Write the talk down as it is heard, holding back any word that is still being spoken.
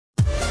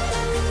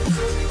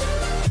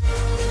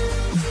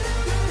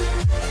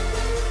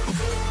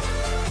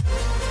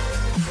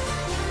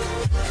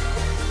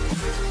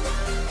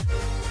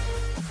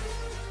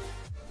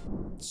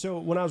So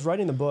when I was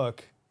writing the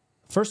book,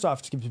 first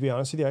off, to be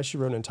honest with you, I actually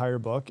wrote an entire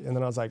book, and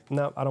then I was like,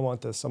 no, I don't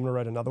want this. I'm going to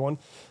write another one.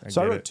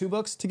 So I wrote 2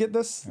 books to get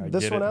this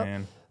one out.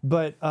 Man.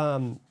 But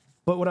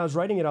when I was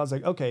writing it, I was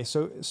like, okay,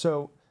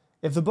 so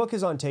if the book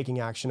is on taking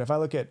action, if I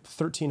look at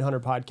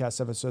 1,300 podcast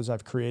episodes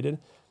I've created,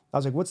 I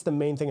was like, what's the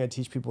main thing I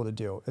teach people to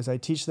do? Is I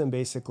teach them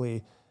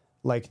basically,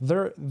 like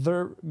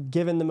they're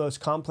given the most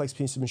complex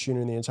piece of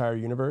machinery in the entire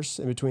universe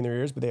in between their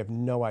ears, but they have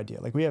no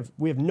idea. Like we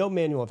have no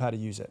manual of how to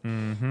use it.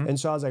 Mm-hmm. And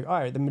so I was like, all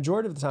right, the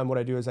majority of the time what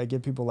I do is I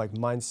give people like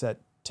mindset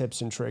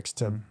tips and tricks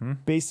to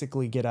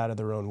basically get out of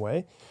their own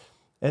way.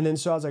 And then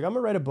so I was like, I'm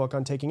gonna write a book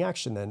on taking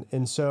action then.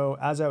 And so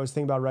as I was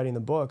thinking about writing the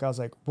book, I was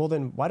like, well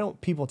then why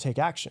don't people take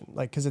action?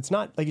 Like, cause it's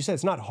not, like you said,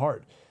 it's not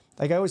hard.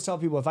 Like I always tell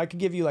people, if I could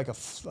give you like a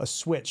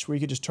switch where you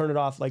could just turn it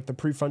off, like the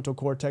prefrontal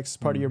cortex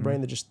part of your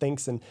brain that just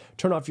thinks, and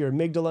turn off your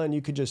amygdala, and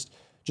you could just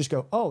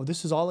go, oh,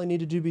 this is all I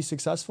need to do to be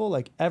successful.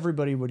 Like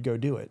everybody would go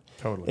do it.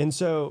 Totally. And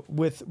so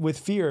with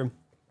fear,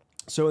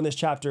 so in this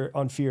chapter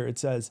on fear, it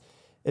says,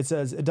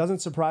 it doesn't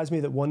surprise me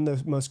that one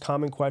of the most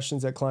common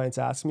questions that clients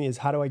ask me is,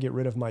 how do I get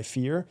rid of my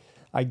fear?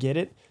 I get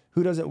it.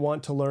 Who doesn't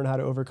want to learn how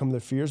to overcome their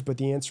fears? But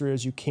the answer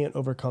is you can't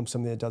overcome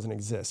something that doesn't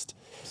exist.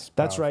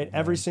 That's right. Man.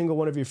 Every single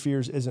one of your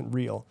fears isn't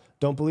real.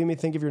 Don't believe me?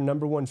 Think of your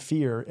number one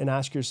fear and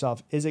ask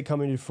yourself, is it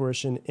coming to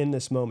fruition in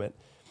this moment?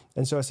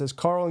 And so it says,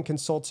 Carl and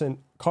consultant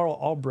Carl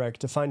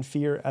Albrecht defined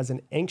fear as an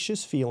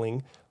anxious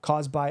feeling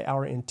caused by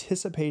our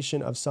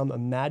anticipation of some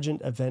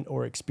imagined event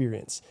or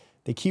experience.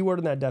 The key word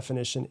in that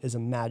definition is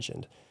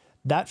imagined.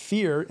 That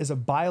fear is a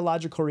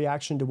biological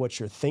reaction to what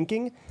you're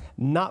thinking,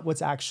 not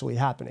what's actually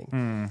happening.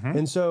 Mm-hmm.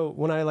 And so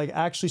when I like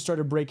actually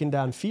started breaking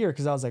down fear,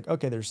 because I was like,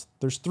 okay, there's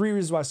 3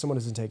 reasons why someone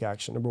doesn't take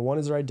action. Number 1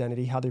 is their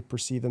identity, how they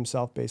perceive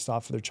themselves based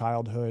off of their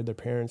childhood, their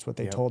parents, what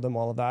they told them,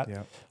 all of that,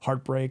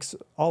 heartbreaks,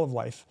 all of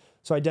life.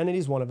 So identity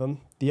is one of them.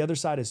 The other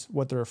side is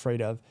what they're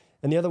afraid of.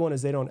 And the other one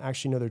is they don't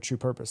actually know their true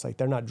purpose. Like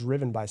they're not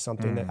driven by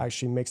something that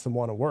actually makes them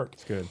want to work.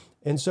 That's good.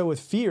 And so with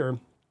fear,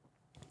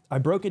 I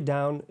broke it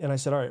down and I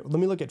said, all right, let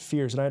me look at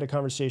fears. And I had a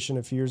conversation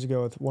a few years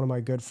ago with one of my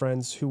good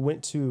friends who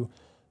went to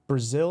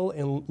Brazil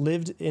and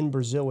lived in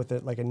Brazil with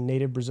it, like a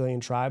native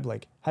Brazilian tribe,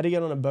 like had to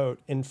get on a boat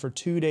and for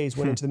 2 days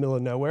went into the middle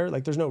of nowhere.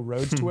 Like there's no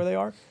roads to where they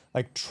are,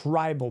 like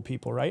tribal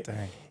people, right?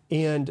 Dang.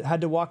 And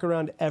had to walk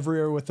around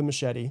everywhere with a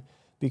machete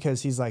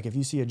because he's like, if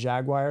you see a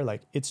jaguar,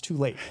 like it's too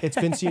late. It's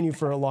been seeing you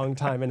for a long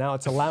time and now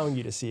it's allowing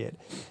you to see it.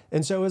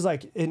 And so it was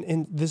like,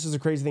 and this is a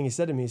crazy thing he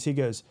said to me, is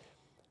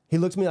he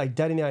looked at me like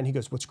dead in the eye and he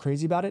goes, what's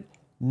crazy about it?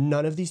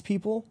 None of these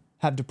people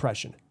have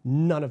depression.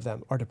 None of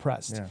them are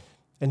depressed. Yeah.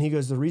 And he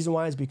goes, the reason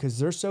why is because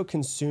they're so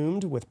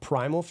consumed with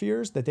primal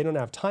fears that they don't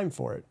have time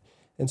for it.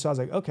 And so I was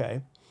like, okay.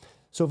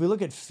 So if we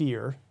look at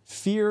fear,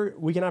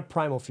 we can have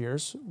primal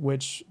fears,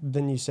 which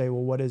then you say,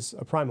 well, what is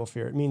a primal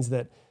fear? It means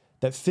that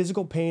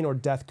physical pain or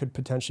death could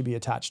potentially be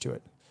attached to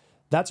it.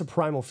 That's a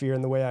primal fear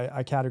in the way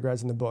I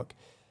categorize in the book.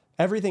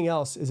 Everything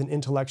else is an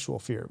intellectual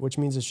fear, which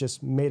means it's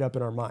just made up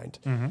in our mind.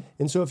 Mm-hmm.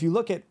 And so if you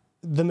look at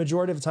the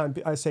majority of the time,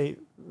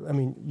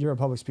 you're a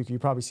public speaker, you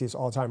probably see this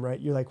all the time, right?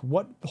 You're like,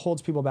 what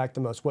holds people back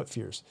the most? What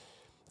fears?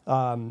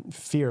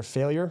 Fear of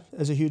failure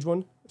is a huge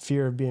one.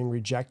 Fear of being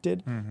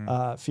rejected,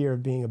 fear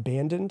of being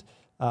abandoned,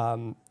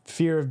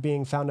 fear of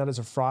being found out as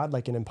a fraud,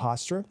 like an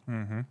imposter.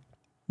 Mm-hmm.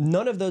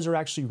 None of those are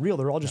actually real.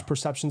 They're all just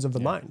perceptions of the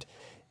mind.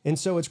 And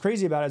so what's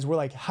crazy about it is we're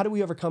like, how do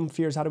we overcome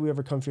fears? How do we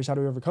overcome fears? How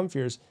do we overcome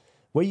fears?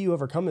 The way you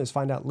overcome it is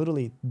find out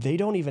literally they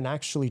don't even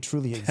actually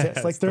truly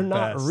exist. Like they're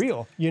not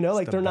real,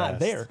 like they're not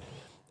there.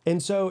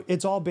 And so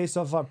it's all based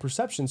off our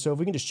perception. So if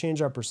we can just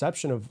change our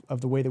perception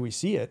of the way that we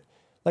see it,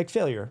 like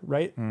failure,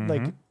 right? Mm-hmm.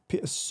 Like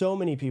so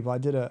many people, I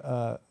did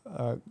a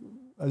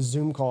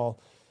Zoom call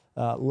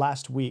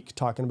last week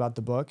talking about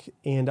the book.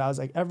 And I was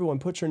like, everyone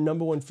put your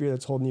number one fear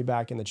that's holding you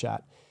back in the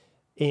chat.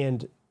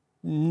 And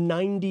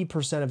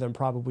 90% of them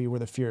probably were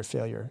the fear of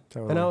failure.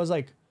 Totally. And I was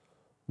like,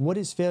 what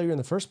is failure in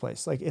the first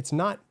place? Like, it's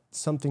not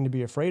something to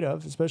be afraid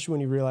of, especially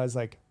when you realize,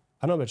 like,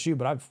 I don't know about you,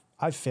 but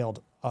I've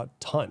failed a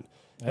ton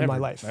in my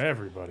life.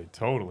 Everybody,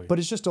 totally. But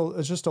it's just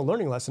a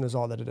learning lesson is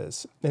all that it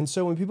is. And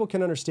so when people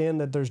can understand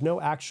that there's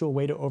no actual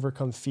way to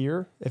overcome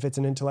fear, if it's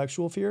an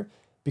intellectual fear,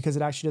 because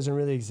it actually doesn't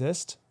really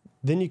exist,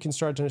 then you can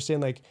start to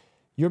understand, like,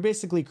 you're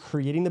basically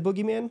creating the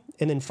boogeyman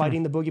and then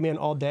fighting the boogeyman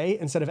all day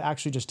instead of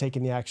actually just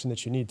taking the action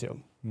that you need to.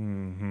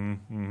 Mm-hmm,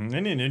 mm-hmm.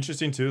 And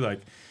interesting too,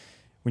 like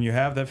when you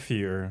have that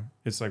fear,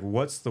 it's like,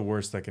 what's the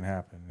worst that can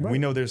happen? Right. We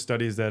know there's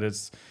studies that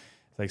it's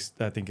like,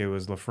 I think it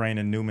was Lafrane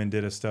and Newman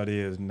did a study,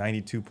 is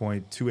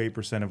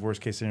 92.28% of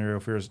worst case scenario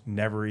fears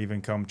never even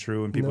come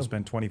true. And people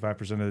spend 25%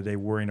 of the day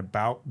worrying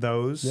about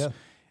those. Yeah.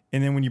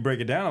 And then when you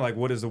break it down, like,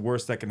 what is the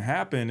worst that can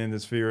happen in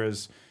this fear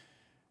is,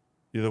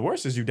 the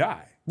worst is you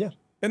die. Yeah.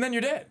 And then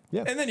you're dead.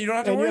 Yeah. And then you don't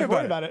have to worry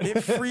about it.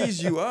 It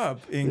frees you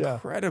up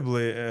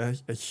incredibly, a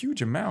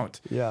huge amount.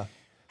 Yeah.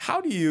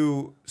 How do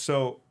you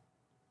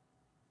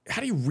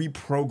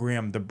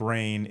reprogram the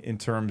brain in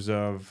terms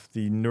of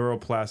the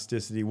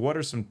neuroplasticity? What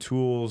are some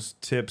tools,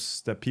 tips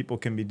that people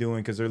can be doing?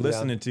 Because they're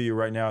listening to you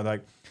right now,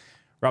 like,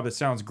 Rob, that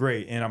sounds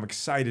great, and I'm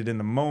excited in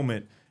the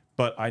moment,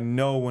 but I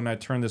know when I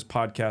turn this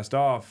podcast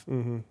off,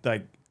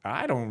 like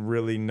I don't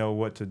really know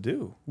what to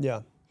do.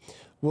 Yeah.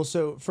 Well,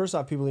 so first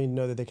off, people need to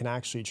know that they can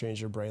actually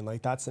change your brain.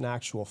 Like that's an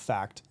actual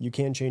fact. You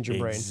can change your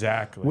brain.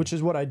 Exactly. Which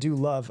is what I do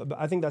love.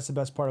 I think that's the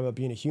best part about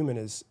being a human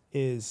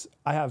is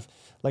I have,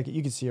 like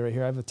you can see right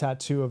here, I have a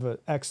tattoo of a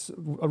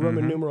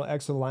Roman numeral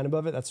X with a line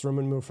above it. That's the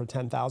Roman numeral for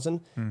 10,000.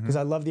 Because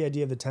I love the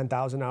idea of the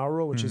 10,000 hour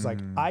rule, which is like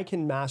I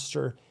can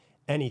master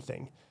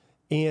anything.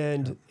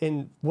 And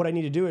what I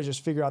need to do is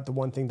just figure out the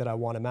one thing that I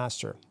want to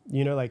master.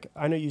 You know, like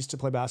I know you used to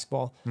play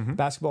basketball.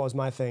 Basketball is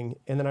my thing.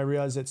 And then I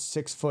realized at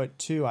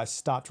 6'2", I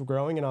stopped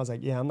growing, and I was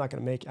like, yeah, I'm not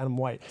going to make it. I'm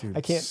white. Dude,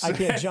 I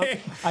can't jump.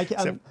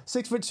 I'm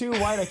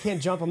 6'2", white. I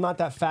can't jump. I'm not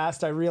that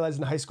fast. I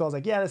realized in high school, I was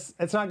like, yeah,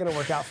 it's not going to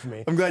work out for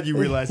me. I'm glad you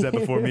realized that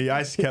before me.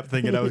 I kept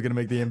thinking I was going to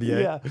make the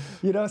NBA. Yeah.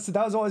 You know, so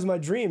that was always my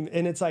dream.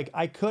 And it's like,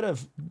 I could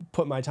have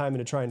put my time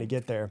into trying to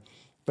get there.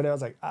 But I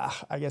was like,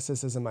 I guess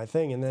this isn't my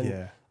thing. And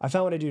then I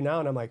found what I do now,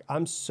 and I'm like,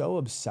 I'm so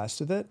obsessed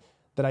with it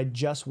that I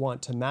just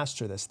want to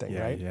master this thing,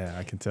 right? Yeah,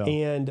 I can tell.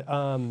 And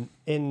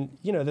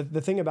you know,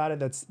 the thing about it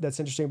that's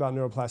interesting about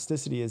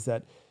neuroplasticity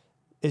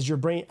is your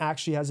brain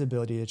actually has the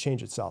ability to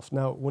change itself.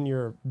 Now, when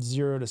you're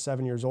 0 to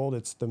 7 years old,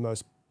 it's the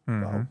most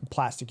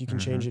plastic. You can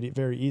change it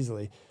very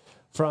easily.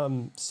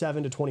 From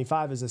 7 to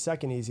 25 is the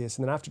second easiest,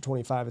 and then after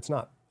 25, it's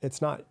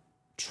not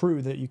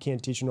true that you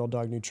can't teach an old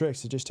dog new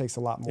tricks. It just takes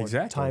a lot more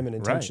time and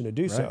intention to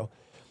do so.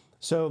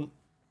 So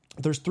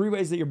there's 3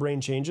 ways that your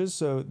brain changes.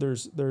 So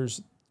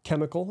there's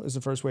chemical is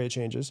the first way it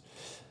changes.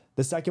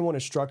 The second one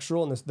is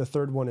structural, and the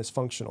third one is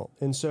functional.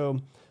 And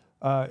so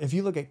if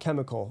you look at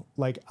chemical,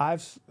 like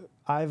I've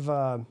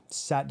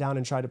sat down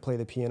and tried to play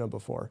the piano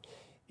before,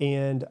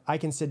 and I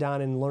can sit down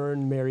and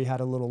learn Mary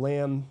Had a Little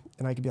Lamb,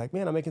 and I could be like,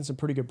 man, I'm making some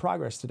pretty good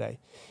progress today.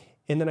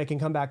 And then I can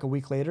come back a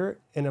week later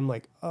and I'm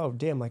like, oh,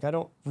 damn, like I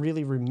don't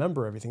really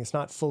remember everything. It's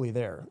not fully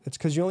there. It's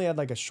because you only had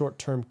like a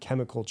short-term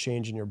chemical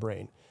change in your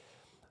brain.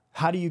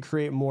 How do you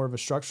create more of a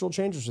structural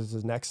change, which is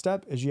the next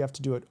step, is you have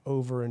to do it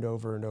over and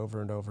over and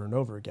over and over and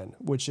over again,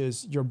 which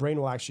is your brain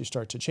will actually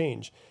start to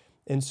change.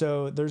 And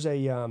so there's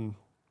a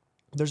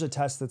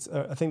test that's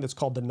a thing that's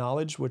called the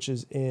Knowledge, which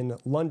is in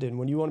London.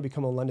 When you want to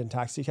become a London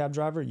taxi cab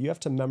driver, you have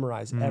to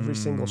memorize every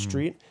single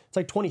street. It's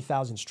like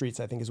 20,000 streets,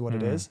 I think is what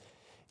it is.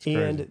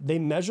 And they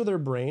measure their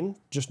brain,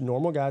 just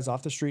normal guys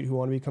off the street who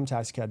want to become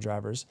taxi cab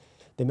drivers.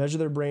 They measure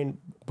their brain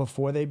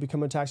before they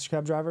become a taxi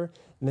cab driver,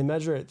 and they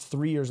measure it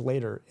 3 years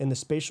later. And the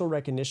spatial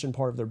recognition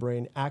part of their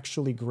brain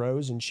actually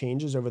grows and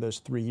changes over those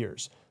 3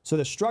 years. So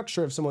the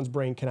structure of someone's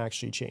brain can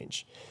actually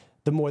change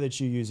the more that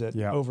you use it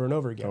over and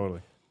over again.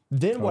 Totally.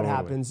 Then what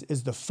happens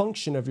is the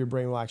function of your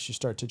brain will actually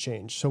start to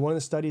change. So one of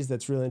the studies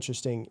that's really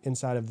interesting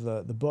inside of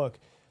the book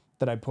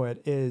that I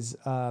put is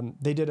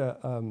they did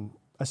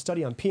a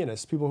study on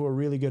pianists, people who are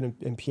really good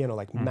in piano,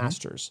 like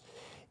masters.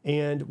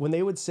 And when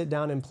they would sit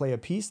down and play a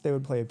piece, they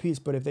would play a piece.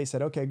 But if they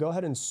said, okay, go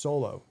ahead and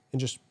solo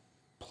and just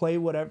play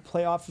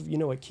off of, you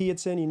know, what key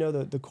it's in, you know,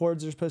 the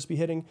chords they're supposed to be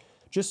hitting,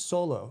 just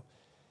solo.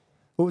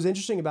 What was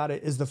interesting about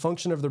it is the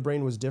function of their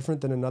brain was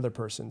different than another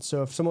person.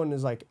 So if someone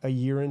is like a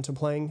year into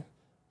playing,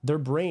 their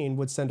brain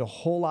would send a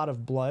whole lot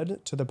of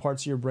blood to the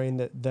parts of your brain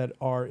that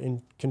are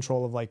in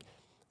control of like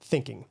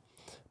thinking.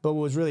 But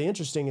what was really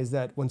interesting is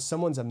that when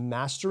someone's a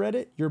master at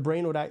it, their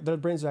brains would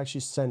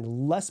actually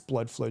send less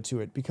blood flow to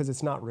it because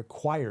it's not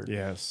required.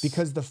 Yes.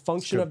 Because the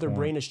function of their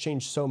brain has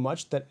changed so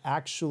much that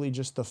actually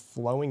just the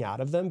flowing out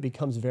of them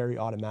becomes very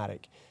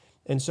automatic.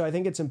 And so I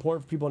think it's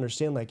important for people to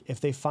understand, like, if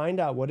they find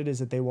out what it is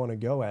that they want to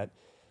go at,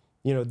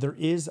 you know, there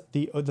is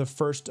the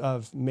first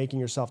of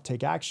making yourself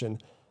take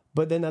action.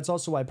 But then that's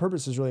also why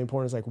purpose is really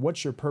important. Is like,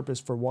 what's your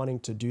purpose for wanting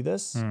to do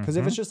this? Because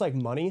if it's just like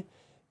money,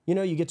 you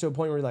know, you get to a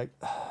point where you're like,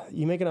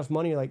 you make enough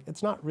money, you're like,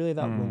 it's not really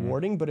that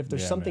rewarding. But if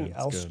there's something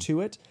else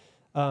to it,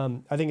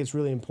 I think it's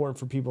really important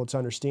for people to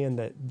understand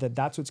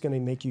that's what's going to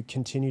make you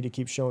continue to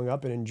keep showing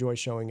up and enjoy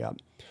showing up.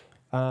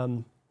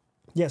 So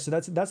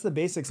that's the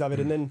basics of it.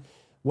 And then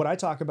what I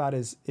talk about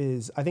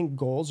is I think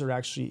goals are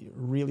actually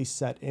really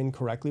set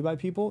incorrectly by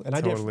people. And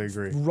I did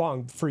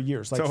wrong for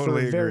years, like for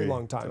a very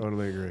long time.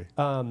 Totally agree.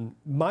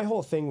 My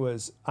whole thing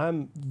was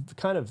I'm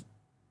kind of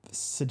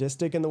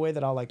sadistic in the way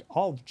that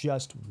I'll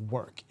just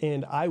work,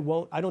 and I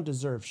don't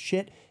deserve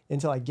shit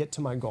until I get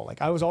to my goal.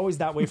 Like I was always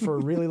that way for a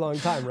really long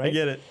time, right? I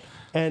get it.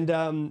 And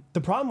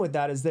the problem with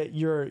that is that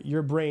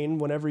your brain,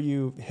 whenever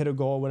you hit a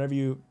goal,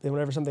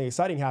 whenever something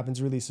exciting happens,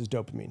 releases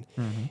dopamine,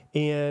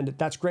 and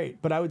that's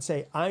great. But I would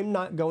say I'm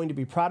not going to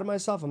be proud of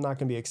myself. I'm not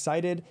going to be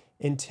excited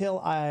until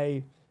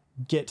I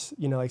get,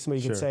 you know, like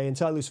somebody could say,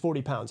 until I lose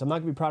 40 pounds. I'm not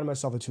going to be proud of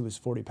myself until I lose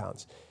 40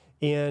 pounds,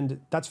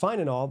 and that's fine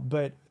and all,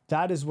 but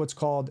that is what's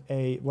called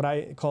what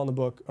I call in the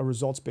book a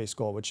results-based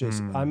goal, which is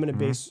I'm going to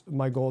base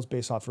my goals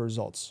based off of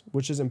results,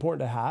 which is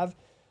important to have.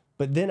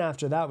 But then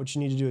after that, what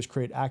you need to do is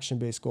create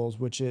action-based goals,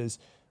 which is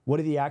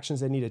what are the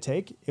actions I need to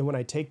take? And when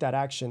I take that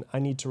action, I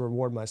need to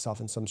reward myself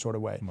in some sort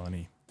of way.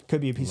 Money. Could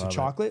be a piece of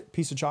chocolate.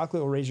 Piece of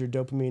chocolate will raise your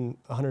dopamine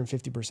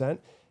 150%.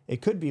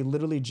 It could be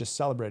literally just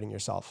celebrating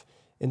yourself.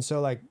 And so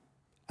like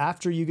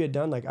after you get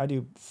done, like I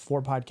do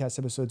 4 podcast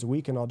episodes a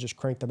week and I'll just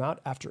crank them out.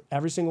 After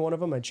every single one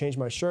of them, I change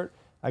my shirt.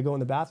 I go in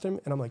the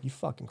bathroom and I'm like, you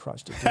fucking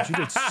crushed it, dude. You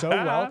did so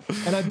well.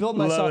 And I build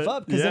myself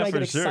up because then I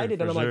get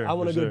excited and I'm like, I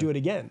want to go do it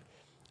again.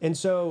 And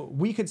so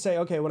we could say,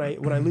 okay, when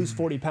I lose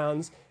 40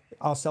 pounds,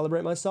 I'll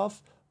celebrate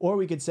myself. Or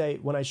we could say,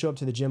 when I show up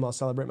to the gym, I'll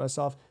celebrate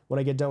myself. When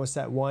I get done with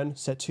set 1,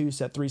 set 2,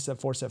 set 3, set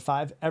 4, set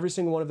 5, every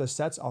single one of those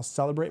sets, I'll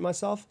celebrate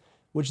myself,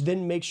 which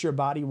then makes your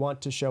body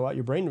want to show out,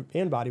 your brain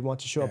and body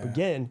want to show up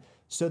again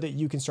so that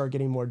you can start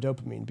getting more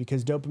dopamine,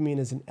 because dopamine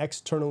is an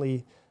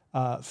externally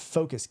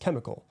focused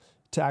chemical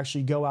to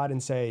actually go out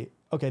and say,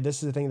 okay,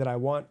 this is the thing that I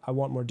want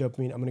more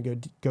dopamine. I'm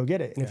going to go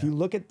get it. And if you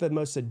look at the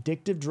most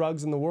addictive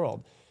drugs in the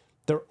world,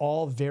 they're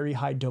all very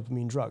high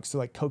dopamine drugs. So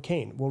like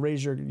cocaine will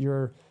raise your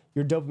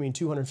dopamine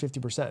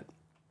 250%.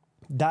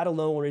 That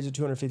alone will raise it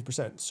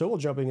 250%. So will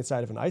jumping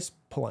inside of an ice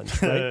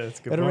plunge, right?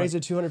 It'll raise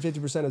it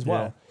 250% as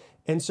well. Yeah.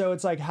 And so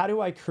it's like, how do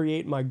I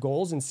create my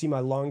goals and see my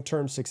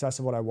long-term success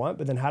of what I want?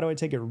 But then how do I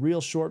take it real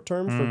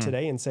short-term for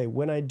today and say,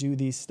 when I do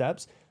these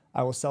steps,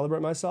 I will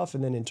celebrate myself,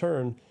 and then in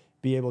turn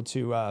be able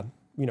to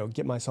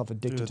get myself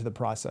addicted to the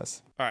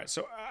process. All right.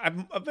 So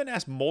I've been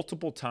asked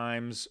multiple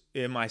times,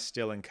 am I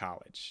still in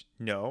college?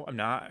 No, I'm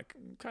not. I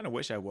kind of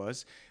wish I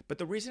was. But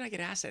the reason I get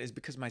asked that is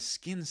because my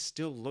skin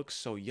still looks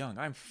so young.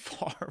 I'm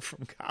far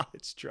from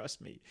college, trust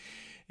me.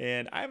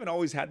 And I haven't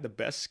always had the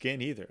best skin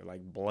either,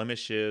 like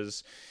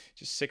blemishes.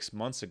 Just 6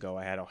 months ago,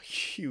 I had a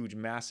huge,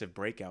 massive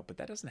breakout, but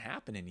that doesn't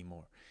happen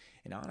anymore.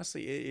 And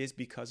honestly, it is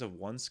because of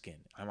OneSkin.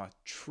 I'm a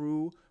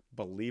true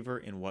believer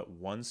in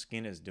what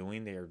OneSkin is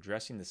doing. They are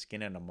addressing the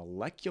skin at a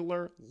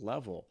molecular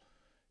level,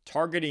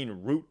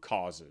 targeting root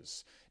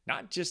causes,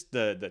 not just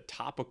the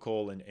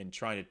topical and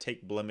trying to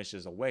take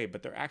blemishes away,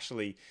 but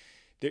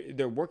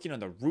they're working on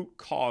the root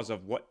cause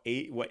of what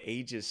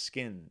ages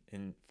skin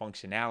and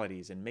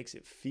functionalities and makes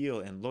it feel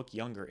and look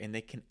younger. And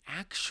they can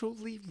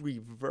actually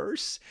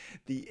reverse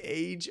the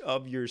age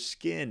of your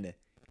skin.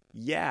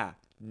 Yeah.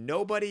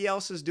 Nobody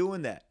else is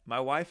doing that. My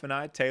wife and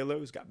I, Taylor,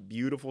 who's got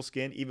beautiful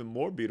skin, even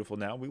more beautiful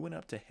now, we went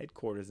up to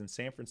headquarters in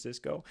San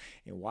Francisco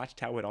and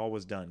watched how it all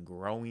was done.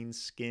 Growing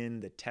skin,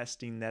 the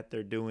testing that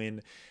they're doing,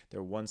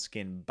 their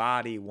OneSkin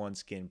body,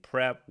 OneSkin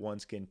prep,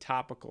 OneSkin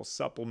topical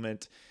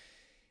supplement.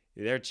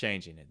 They're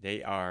changing it.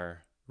 They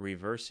are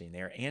reversing. They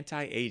are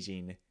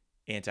anti-aging,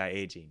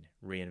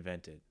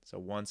 reinvented.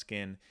 So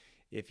OneSkin,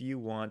 if you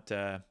want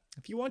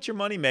your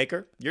money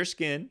maker, your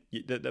skin,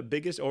 the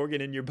biggest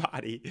organ in your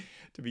body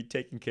to be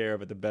taken care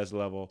of at the best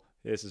level,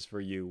 this is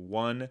for you.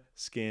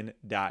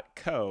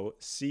 OneSkin.co,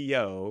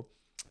 C-O,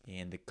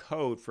 and the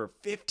code for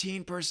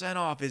 15%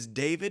 off is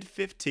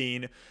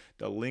David15.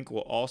 The link will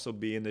also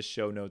be in the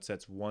show notes.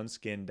 That's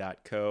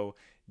OneSkin.co,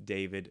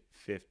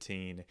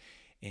 David15,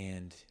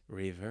 and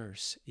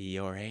reverse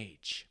your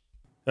age.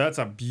 That's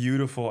a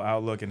beautiful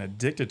outlook, and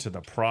addicted to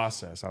the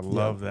process. I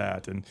love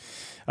that. And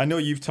I know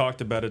you've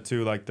talked about it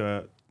too, like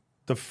the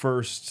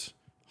first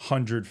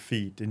 100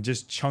 feet and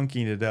just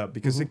chunking it up,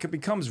 because it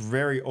becomes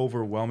very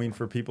overwhelming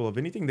for people if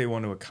anything they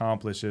want to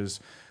accomplish is,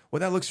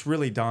 well, that looks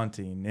really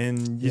daunting.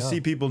 And you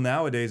see people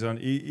nowadays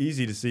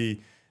easy to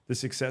see the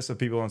success of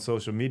people on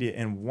social media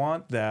and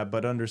want that,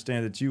 but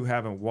understand that you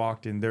haven't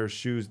walked in their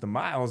shoes, the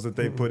miles that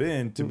they put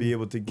in to be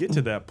able to get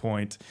to that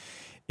point.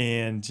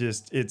 And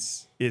just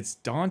it's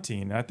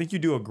daunting. I think you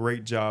do a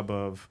great job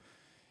of,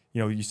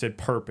 you said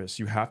purpose.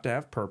 You have to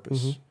have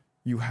purpose.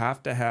 You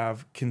have to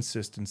have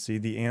consistency.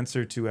 The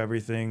answer to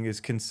everything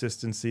is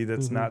consistency.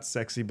 That's not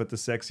sexy, but the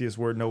sexiest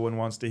word no one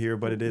wants to hear,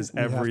 but it is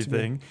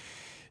everything.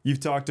 You've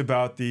talked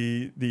about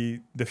the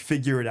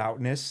figure it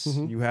outness.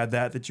 You had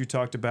that you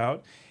talked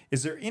about.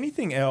 Is there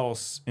anything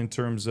else in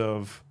terms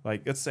of,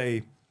 like, let's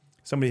say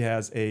somebody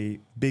has a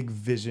big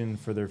vision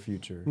for their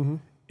future,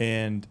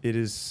 and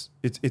it's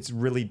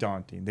really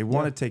daunting. They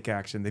want to take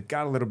action. They've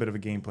got a little bit of a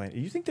game plan. Do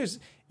you think there's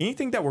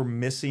anything that we're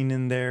missing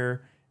in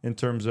there in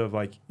terms of,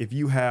 like, if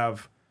you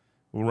have,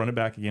 we'll run it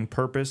back again,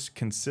 purpose,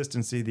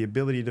 consistency, the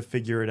ability to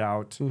figure it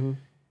out.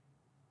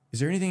 Is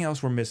there anything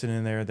else we're missing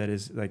in there that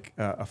is like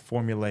a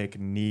formulaic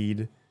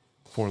need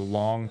for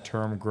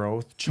long-term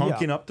growth?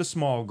 Chunking up the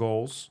small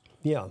goals,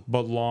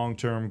 but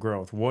long-term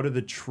growth. What are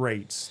the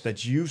traits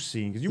that you've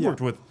seen? Because you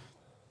worked with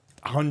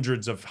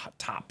hundreds of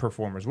top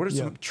performers. What are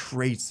some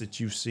traits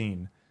that you've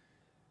seen?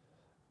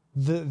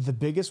 The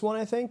biggest one,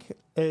 I think,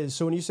 is,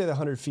 so when you say the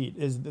 100 feet,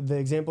 is the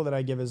example that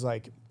I give is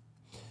like,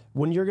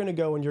 when you're going to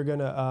go and you're going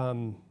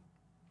to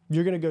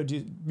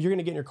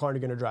get in your car and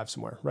you're going to drive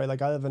somewhere, right?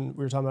 Like we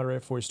were talking about it right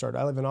before we started.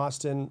 I live in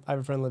Austin. I have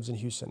a friend who lives in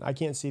Houston. I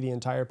can't see the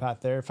entire path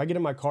there. If I get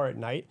in my car at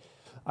night,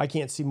 I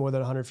can't see more than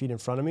 100 feet in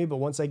front of me. But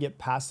once I get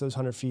past those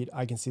 100 feet,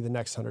 I can see the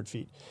next 100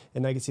 feet,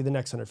 and I can see the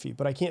next 100 feet,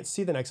 but I can't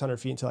see the next 100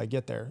 feet until I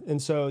get there.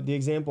 And so the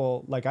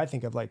example, like I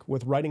think of, like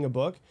with writing a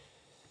book,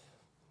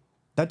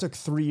 that took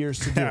 3 years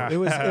to do. It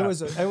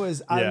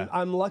was.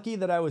 I'm lucky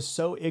that I was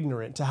so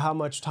ignorant to how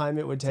much time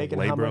it would take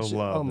and how much.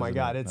 Oh my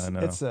God,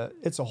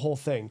 it's a whole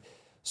thing.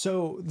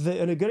 So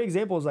and a good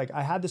example is, like,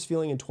 I had this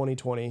feeling in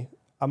 2020,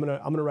 I'm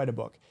gonna write a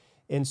book,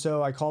 And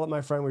so I call up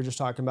my friend, we were just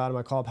talking about him.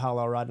 I call up Hal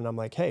Elrod and I'm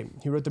like, hey,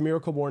 he wrote The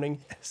Miracle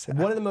Morning,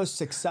 one of the most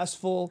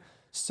successful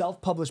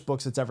self-published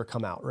books that's ever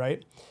come out,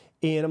 right?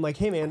 And I'm like,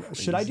 hey man,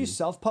 should I do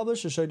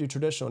self-published or should I do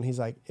traditional? And he's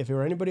like, if it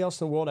were anybody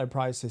else in the world, I'd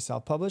probably say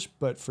self-published,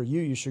 but for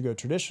you, you should go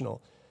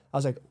traditional. I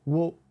was like,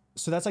 well,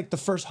 so that's like the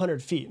first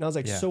 100 feet. And I was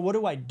like, so what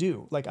do I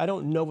do? Like, I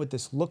don't know what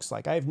this looks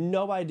like. I have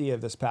no idea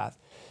of this path.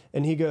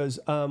 And he goes,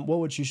 well,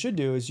 what you should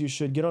do is you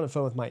should get on the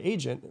phone with my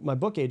agent, my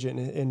book agent,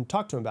 and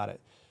talk to him about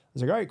it. I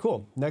was like, all right,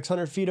 cool. Next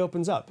 100 feet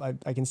opens up.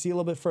 I can see a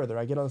little bit further.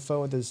 I get on the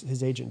phone with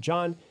his agent,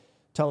 John,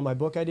 tell him my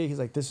book idea. He's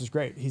like, this is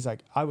great. He's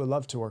like, I would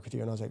love to work with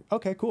you. And I was like,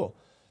 okay, cool.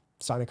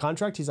 Sign a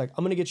contract. He's like,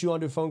 I'm going to get you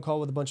onto a phone call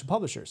with a bunch of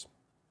publishers.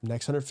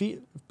 Next 100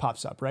 feet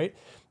pops up, right?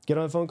 Get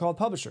on a phone call with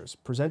publishers,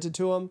 present it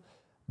to them.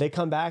 They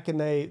come back and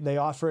they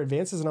offer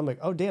advances. And I'm like,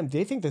 oh, damn,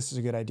 they think this is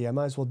a good idea. I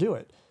might as well do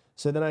it.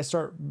 So then I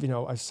start,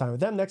 I sign with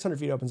them. Next 100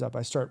 feet opens up.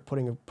 I start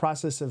putting a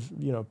process of,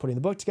 putting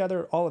the book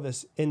together, all of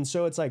this. And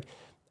so it's like,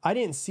 I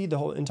didn't see the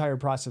whole entire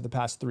process of the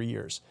past 3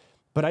 years,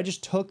 but I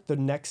just took the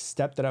next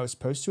step that I was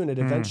supposed to, and it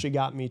eventually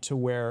got me to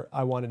where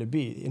I wanted to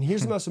be. And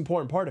here's the most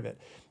important part of it.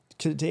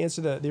 To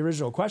answer the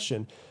original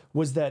question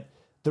was that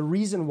the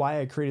reason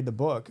why I created the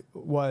book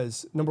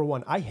was, number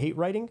one, I hate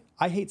writing.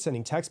 I hate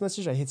sending text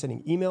messages. I hate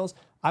sending emails.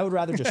 I would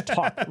rather just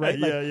talk, right?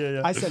 Like,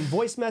 I send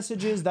voice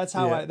messages. That's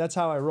how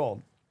I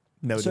roll.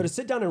 So to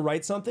sit down and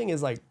write something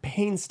is like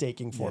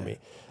painstaking for me.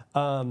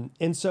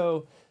 And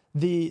so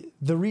the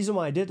reason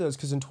why I did those,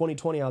 because in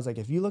 2020, I was like,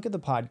 if you look at the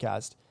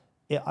podcast,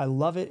 I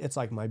love it. It's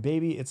like my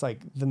baby. It's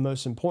like the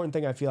most important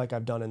thing I feel like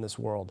I've done in this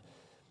world.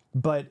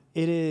 But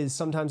it is,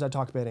 sometimes I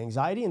talk about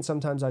anxiety, and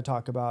sometimes I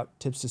talk about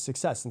tips to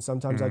success, and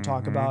sometimes I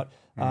talk about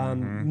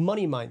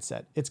money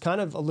mindset. It's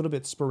kind of a little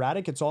bit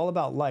sporadic. It's all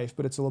about life,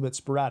 but it's a little bit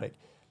sporadic.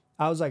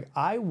 I was like,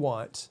 I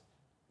want,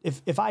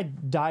 if I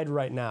died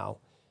right now,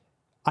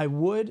 I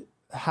would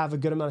have a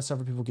good amount of stuff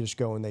where people could just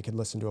go and they could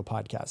listen to a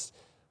podcast.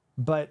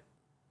 But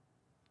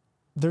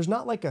there's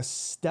not like a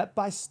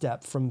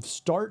step-by-step from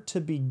start to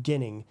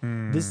beginning.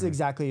 This is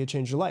exactly how you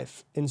change your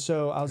life. And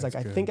so I was like,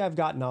 I think I've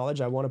got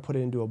knowledge. I want to put it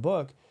into a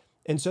book.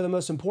 And so the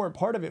most important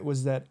part of it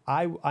was that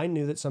I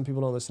knew that some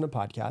people don't listen to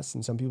podcasts,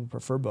 and some people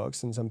prefer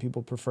books, and some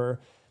people prefer,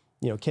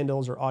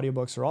 Kindles or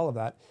audiobooks or all of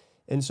that.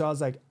 And so I was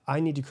like,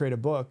 I need to create a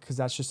book, because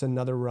that's just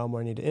another realm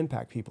where I need to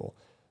impact people.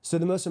 So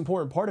the most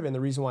important part of it, and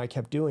the reason why I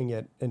kept doing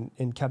it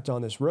and kept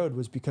on this road,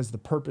 was because the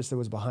purpose that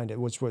was behind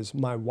it, which was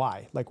my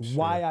why, like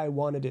why I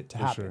wanted it to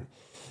happen,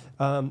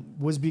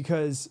 was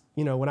because,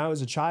 when I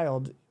was a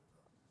child,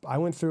 I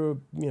went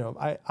through,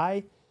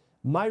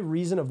 my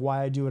reason of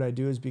why I do what I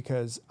do is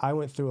because I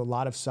went through a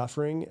lot of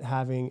suffering,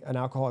 having an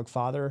alcoholic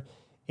father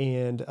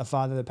and a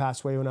father that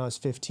passed away when I was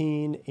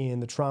 15,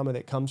 and the trauma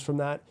that comes from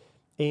that.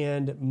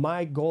 And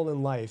my goal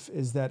in life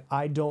is that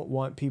I don't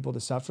want people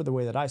to suffer the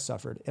way that I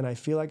suffered. And I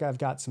feel like I've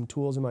got some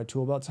tools in my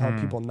tool belt to help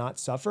people not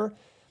suffer.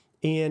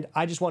 And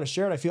I just want to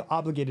share it. I feel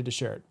obligated to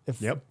share it.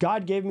 If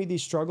God gave me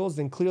these struggles,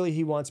 then clearly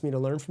he wants me to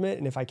learn from it.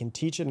 And if I can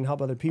teach it and help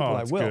other people,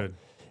 I will. Good.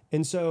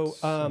 And so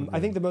I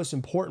think the most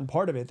important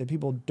part of it that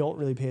people don't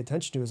really pay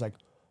attention to is like,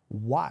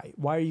 why?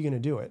 Why are you going to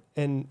do it?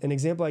 And an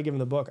example I give in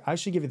the book, I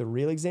should give you the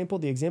real example.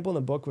 The example in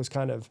the book was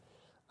kind of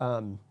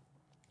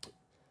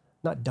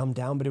not dumbed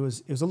down, but it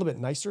was a little bit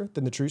nicer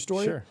than the true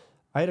story. Sure.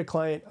 I had a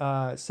client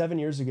 7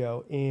 years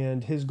ago,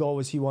 and his goal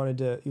was he was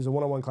a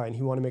one-on-one client.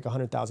 He wanted to make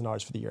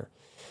 $100,000 for the year.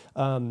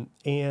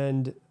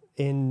 And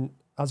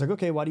I was like,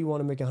 okay, why do you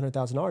want to make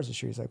 $100,000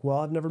 this year? He's like, well,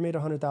 I've never made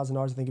 $100,000.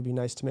 I think it'd be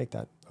nice to make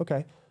that.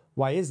 Okay.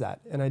 Why is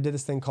that? And I did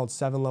this thing called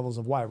 7 levels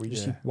of why, where you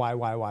just see why.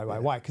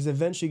 Because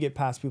eventually you get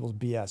past people's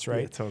BS,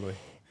 right? Yeah, totally.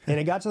 And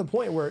it got to the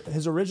point where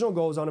his original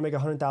goal was I want to make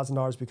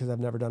 $100,000 because I've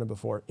never done it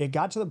before. It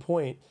got to the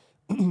point,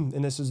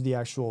 and this is the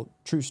actual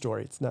true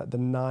story. It's not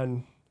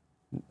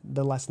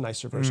the less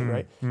nicer version,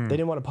 right? They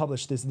didn't want to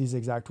publish these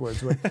exact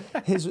words.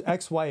 But his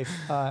ex-wife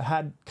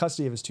had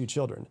custody of his 2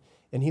 children,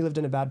 and he lived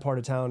in a bad part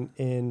of town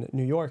in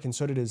New York, and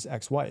so did his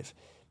ex-wife.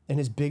 And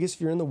his biggest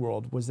fear in the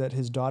world was that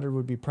his daughter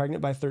would be pregnant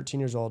by 13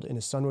 years old and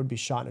his son would be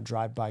shot in a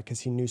drive-by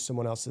because he knew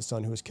someone else's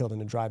son who was killed in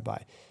a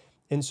drive-by.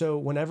 And so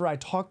whenever I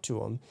talked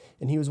to him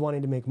and he was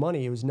wanting to make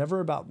money, it was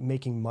never about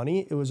making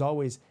money. It was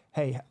always,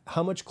 hey,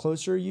 how much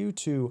closer are you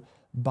to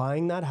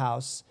buying that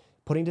house,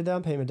 putting the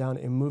down payment down,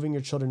 and moving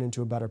your children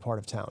into a better part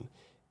of town?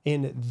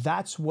 And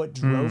that's what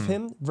drove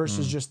him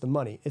versus just the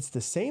money. It's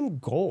the same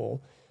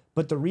goal,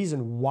 but the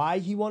reason why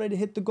he wanted to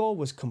hit the goal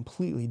was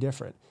completely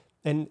different.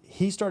 And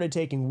he started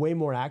taking way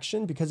more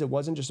action because it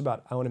wasn't just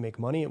about, I want to make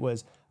money. It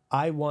was,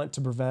 I want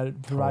to provide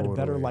a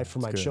better life for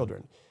my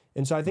children.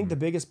 And so I think the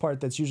biggest part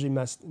that's usually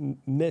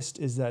missed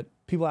is that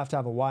people have to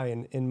have a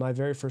why. And my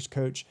very first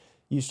coach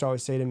used to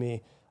always say to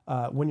me,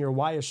 when your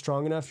why is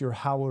strong enough, your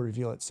how will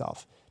reveal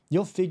itself.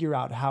 You'll figure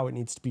out how it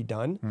needs to be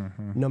done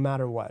no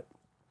matter what.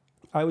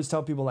 I always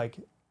tell people, like,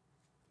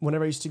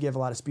 whenever I used to give a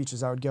lot of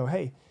speeches, I would go,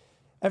 hey,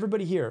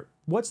 everybody here,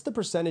 what's the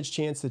percentage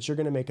chance that you're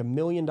going to make $1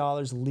 million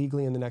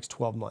legally in the next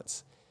 12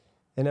 months?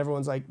 And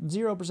everyone's like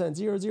 0%,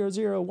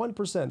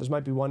 1%. There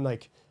might be one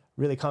like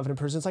really confident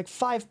person. It's like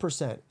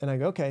 5%. And I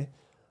go, okay,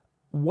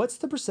 what's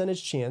the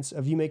percentage chance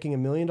of you making $1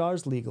 million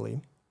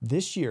legally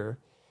this year?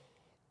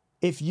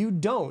 If you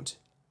don't,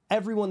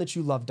 everyone that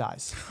you love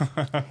dies.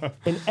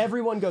 And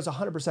everyone goes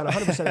 100%,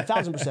 100%,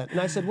 1,000%. And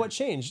I said, what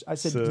changed? I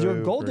said,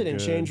 your goal Super didn't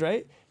good. change,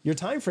 right? Your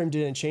time frame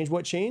didn't change.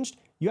 What changed?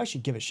 You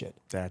actually give a shit.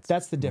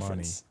 That's the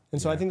difference. money.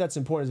 And so I think that's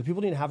important, is that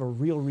people need to have a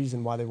real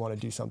reason why they want to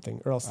do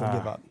something, or else they'll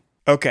give up.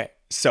 Okay,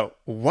 so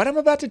what I'm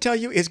about to tell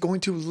you is going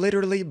to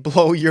literally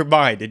blow your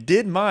mind. It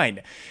did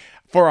mine.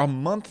 For a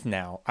month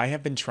now, I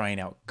have been trying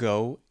out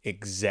Go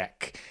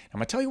Exec. I'm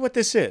going to tell you what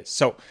this is.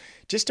 So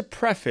just to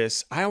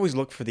preface, I always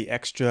look for the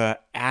extra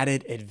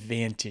added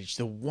advantage,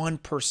 the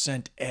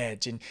 1%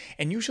 edge.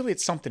 And usually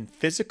it's something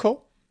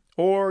physical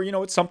or,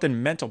 it's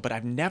something mental, but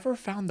I've never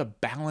found the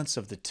balance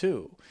of the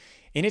two.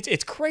 And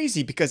it's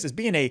crazy because as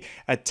being a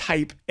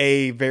type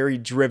A, very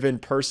driven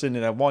person,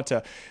 and I want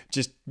to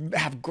just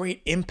have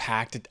great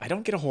impact, I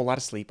don't get a whole lot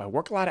of sleep. I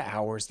work a lot of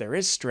hours. There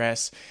is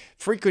stress,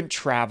 frequent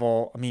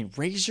travel. I mean,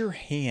 raise your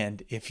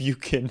hand if you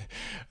can,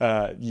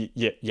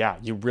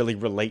 you really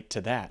relate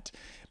to that.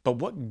 But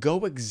what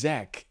Go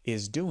Exec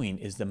is doing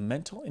is the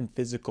mental and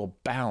physical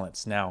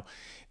balance. Now,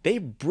 they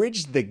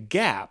bridged the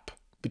gap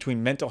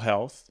between mental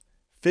health,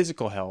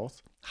 physical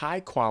health,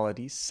 high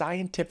quality,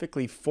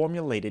 scientifically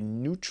formulated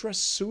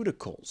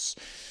nutraceuticals.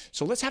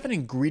 So let's have an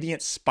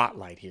ingredient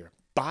spotlight here.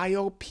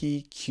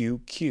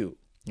 BioPQQ. You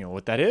know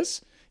what that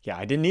is? Yeah,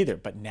 I didn't either,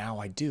 but now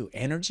I do.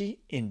 Energy,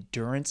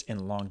 endurance,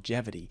 and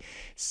longevity.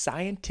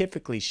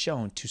 Scientifically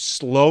shown to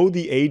slow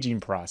the aging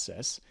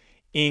process,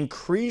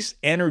 increase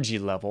energy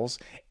levels,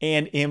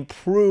 and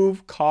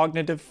improve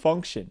cognitive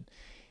function.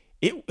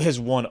 It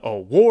has won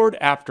award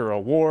after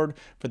award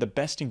for the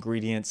best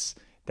ingredients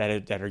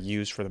that are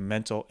used for the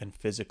mental and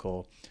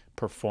physical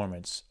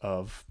performance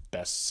of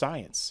best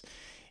science.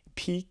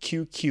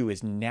 PQQ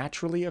is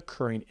naturally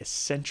occurring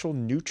essential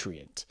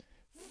nutrient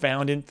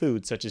found in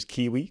foods such as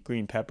kiwi,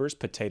 green peppers,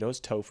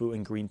 potatoes, tofu,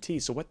 and green tea.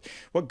 So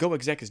what Go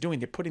Exec is doing,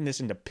 they're putting this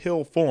into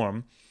pill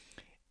form,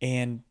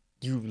 and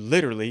you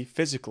literally,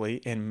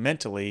 physically, and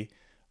mentally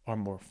are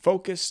more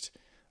focused,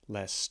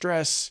 less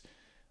stress,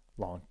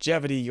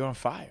 longevity, you're on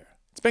fire.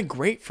 It's been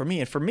great for me.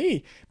 And for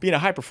me, being a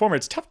high performer,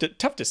 it's tough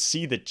to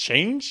see the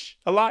change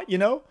a lot,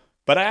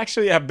 but I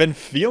actually have been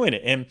feeling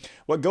it. And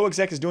what Go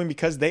Exec is doing,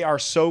 because they are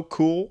so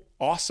cool,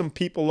 awesome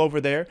people over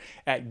there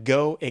at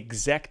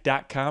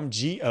goexec.com,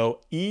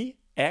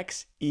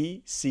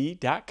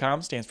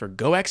 GOEXEC.com, stands for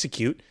Go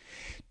Execute,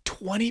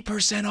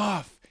 20%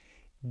 off.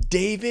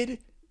 David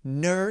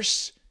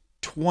Nurse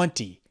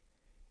 20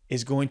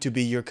 is going to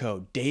be your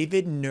code.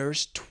 David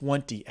Nurse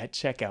 20 at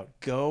checkout.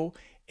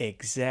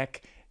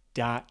 goexec.com.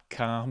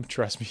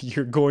 Trust me,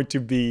 you're going to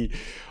be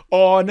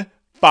on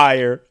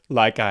fire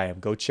like I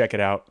am. Go check it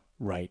out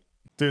right.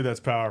 Dude,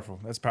 that's powerful.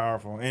 That's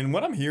powerful. And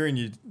what I'm hearing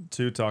you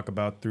two talk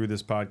about through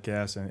this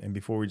podcast and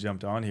before we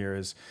jumped on here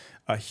is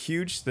a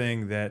huge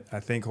thing that I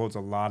think holds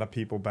a lot of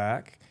people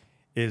back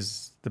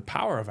is the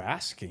power of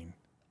asking,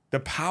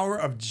 the power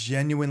of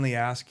genuinely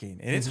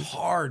asking. And it's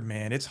hard,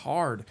 man. It's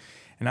hard.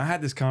 And I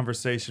had this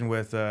conversation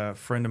with a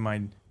friend of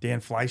mine, Dan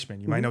Fleischman.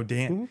 You might know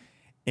Dan.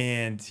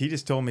 And he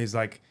just told me, he's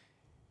like,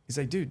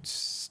 dude,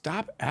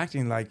 stop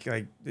acting like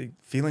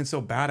feeling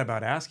so bad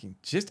about asking.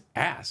 Just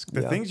ask.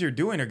 The things you're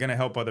doing are going to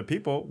help other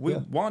people. We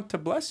want to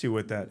bless you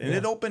with that. And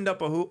it opened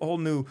up a whole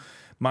new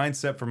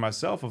mindset for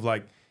myself of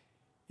like,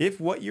 if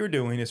what you're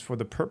doing is for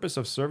the purpose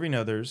of serving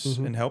others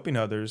and helping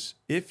others,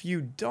 if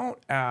you don't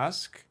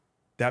ask,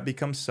 that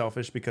becomes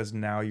selfish because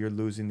now you're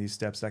losing these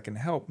steps that can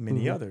help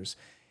many others.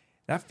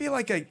 And I feel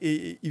like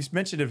you've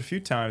mentioned it a few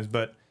times,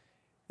 but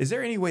is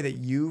there any way that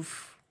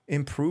you've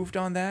improved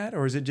on that,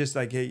 or is it just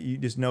like, hey, you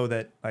just know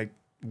that like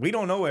we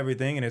don't know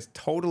everything and it's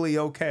totally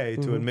okay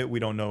to admit we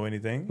don't know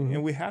anything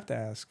and we have to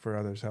ask for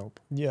others' help?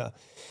 Yeah.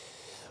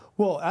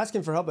 Well,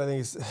 asking for help, I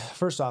think is,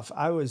 first off,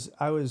 I was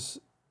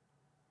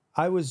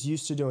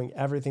used to doing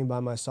everything by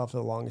myself for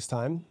the longest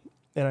time.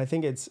 And I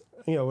think it's,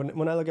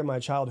 when I look at my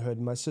childhood,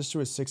 my sister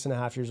was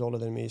 6.5 years older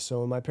than me. So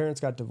when my parents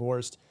got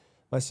divorced,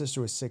 my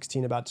sister was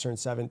 16, about to turn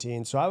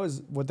 17. So I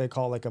was what they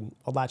call like a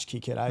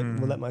latchkey kid. I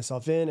would let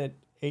myself in at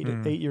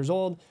 8 years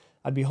old.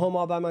 I'd be home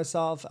all by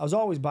myself. I was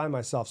always by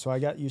myself. So I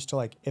got used to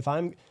like,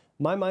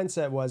 my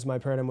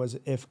paradigm was,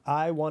 if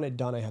I want it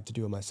done, I have to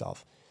do it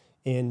myself.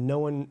 And no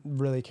one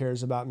really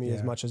cares about me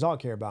as much as I'll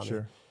care about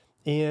me.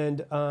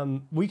 And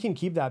we can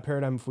keep that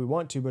paradigm if we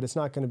want to, but it's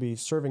not going to be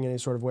serving in any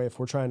sort of way if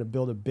we're trying to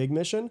build a big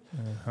mission.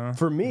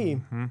 For me,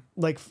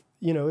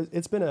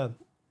 it's been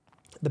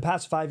the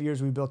past 5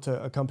 years, we built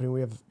a company.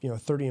 We have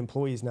 30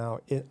 employees now.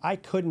 I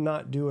could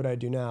not do what I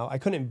do now. I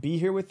couldn't be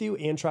here with you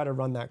and try to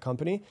run that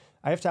company.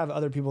 I have to have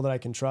other people that I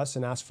can trust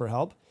and ask for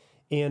help.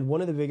 And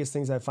one of the biggest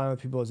things I find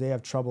with people is they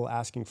have trouble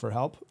asking for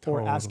help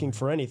or asking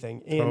for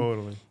anything.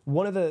 And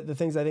one of the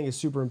things I think is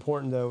super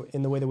important, though,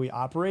 in the way that we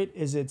operate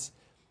is it's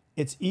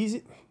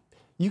easy.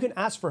 You can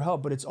ask for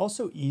help, but it's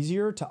also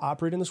easier to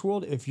operate in this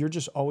world if you're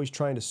just always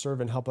trying to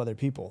serve and help other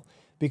people.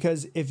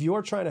 Because if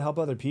you're trying to help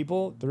other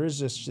people, there is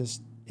this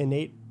just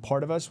innate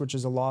part of us, which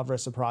is a law of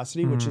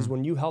reciprocity, which is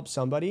when you help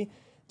somebody,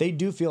 they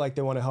do feel like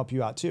they want to help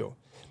you out too.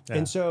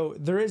 And so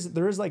there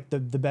is like the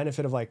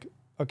benefit of like,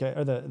 okay,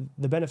 or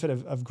the benefit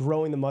of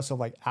growing the muscle of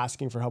like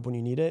asking for help when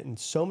you need it. And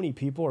so many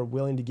people are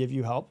willing to give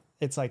you help.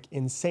 It's like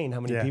insane how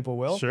many people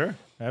will. Sure.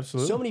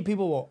 Absolutely. So many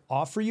people will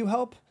offer you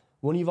help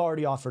when you've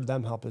already offered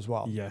them help as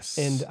well. Yes.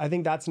 And I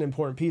think that's an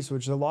important piece,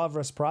 which is the law of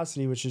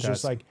reciprocity, which is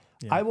just like,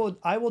 I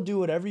will do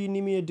whatever you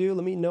need me to do.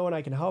 Let me know and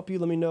I can help you.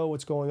 Let me know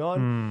what's going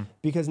on.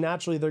 Because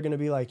naturally they're going to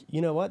be like,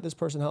 you know what? This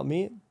person helped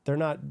me. They're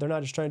not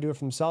just trying to do it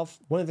for themselves.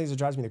 One of the things that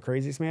drives me the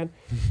craziest, man,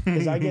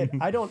 is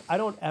I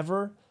don't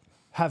ever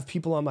have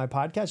people on my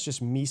podcast,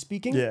 just me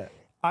speaking. Yeah.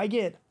 I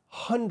get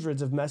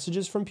hundreds of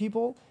messages from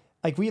people.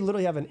 Like we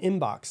literally have an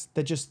inbox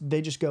that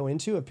they just go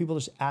into of people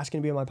just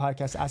asking to be on my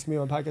podcast, asking to be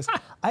on my podcast.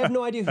 I have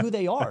no idea who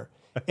they are.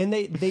 And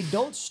they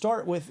don't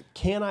start with,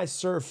 can I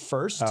serve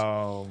first?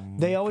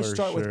 They always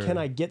start with, can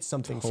I get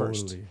something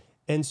first?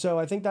 And so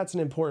I think that's an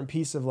important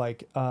piece of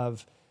like,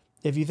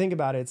 if you think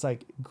about it, it's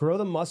like grow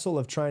the muscle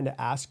of trying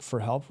to ask for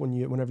help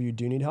whenever you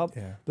do need help,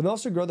 but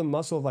also grow the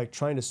muscle of like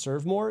trying to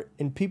serve more,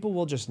 and people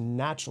will just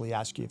naturally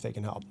ask you if they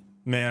can help.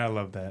 Man, I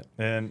love that.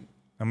 And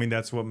I mean,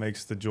 that's what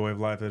makes the joy of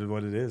life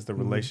what it is, the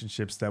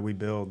relationships that we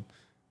build,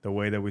 the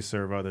way that we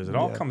serve others. It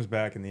all comes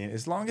back in the end.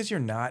 As long as you're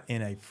not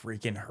in a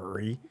freaking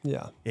hurry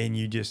and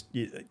you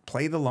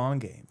play the long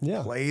game,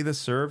 play the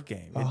serve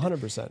game.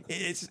 100%.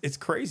 It's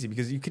crazy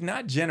because you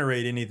cannot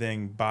generate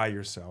anything by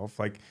yourself.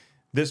 Like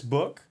this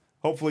book,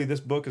 hopefully this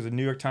book is a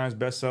New York Times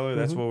bestseller.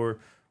 That's what we're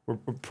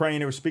praying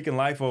and we're speaking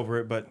life over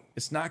it, but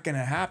it's not going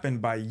to happen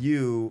by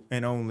you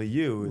and only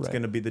you. It's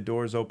going to be the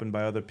doors opened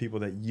by other people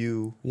that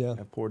you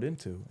have poured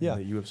into and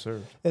that you have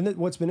served. And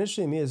what's been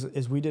interesting to me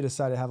is we did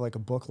decide to have like a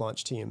book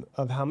launch team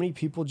of how many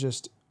people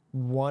just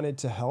wanted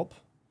to help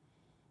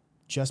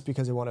just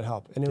because they wanted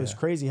help. And it was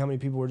crazy how many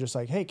people were just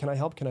like, hey, can I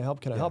help? Can I help?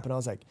 Can I help? And I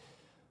was like,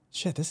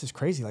 shit, this is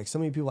crazy. Like so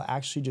many people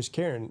actually just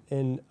care.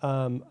 And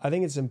I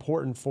think it's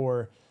important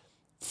for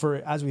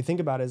as we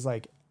think about it, is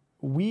like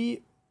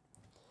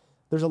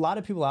there's a lot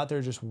of people out there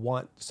who just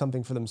want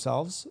something for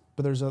themselves,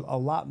 but there's a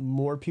lot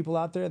more people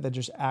out there that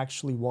just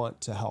actually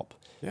want to help.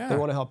 Yeah. They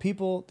want to help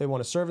people, they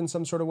want to serve in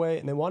some sort of way,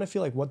 and they want to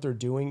feel like what they're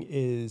doing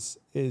is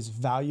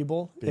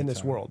valuable in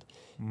this world.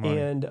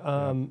 And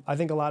I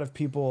think a lot of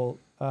people,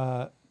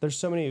 there's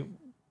so many,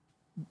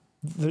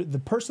 the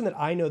person that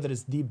I know that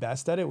is the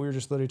best at it, we were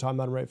just literally talking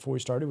about him right before we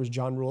started, was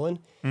John Ruhlin.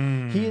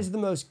 He is the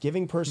most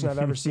giving person I've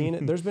ever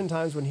seen. There's been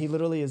times when he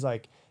literally is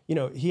like,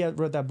 he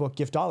wrote that book,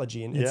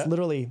 Giftology, and it's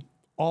literally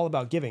all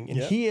about giving. And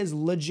he is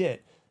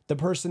legit the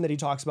person that he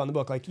talks about in the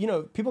book. Like,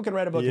 people can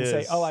write a book and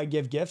say, oh, I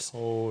give gifts.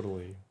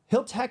 Totally.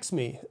 He'll text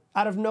me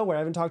out of nowhere. I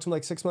haven't talked to him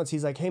like 6 months.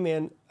 He's like, hey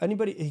man,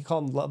 he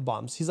called them love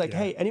bombs. He's like,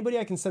 hey, anybody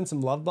I can send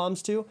some love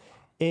bombs to?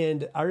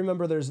 And I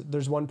remember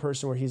there's one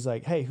person where he's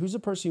like, hey, who's a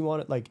person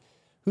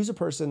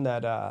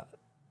that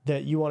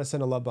that you want to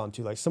send a love bomb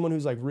to? Like someone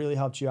who's like really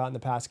helped you out in the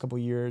past couple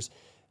of years.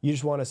 You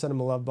just want to send him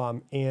a love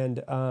bomb.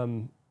 And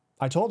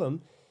I told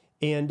him,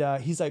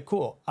 and he's like,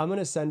 cool, I'm going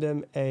to send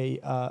him a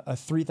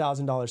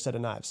 $3,000 set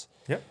of knives.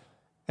 Yep.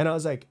 And I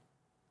was like,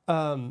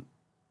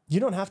 you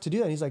don't have to do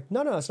that. And he's like,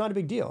 no, it's not a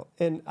big deal.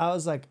 And I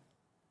was like,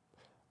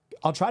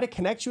 I'll try to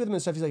connect you with him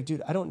and stuff. He's like,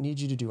 dude, I don't need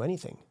you to do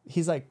anything.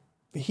 He's like,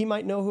 he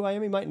might know who I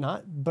am, he might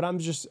not, but I'm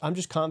just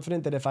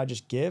confident that if I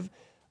just give,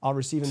 I'll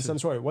receive in some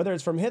sort. Whether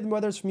it's from him,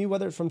 whether it's from you,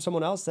 whether it's from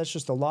someone else, that's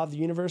just the law of the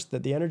universe,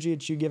 that the energy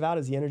that you give out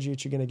is the energy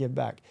that you're going to give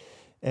back.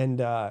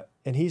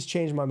 And he's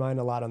changed my mind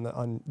a lot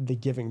on the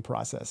giving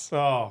process.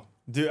 Oh,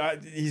 dude,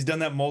 he's done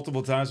that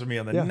multiple times for me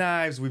on the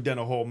knives. We've done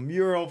a whole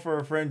mural for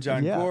a friend,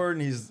 John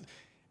Gordon.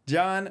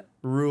 John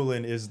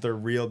Ruhlin is the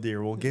real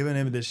deal. We're giving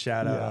him this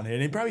shout out on here.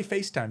 And he probably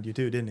FaceTimed you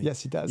too, didn't he?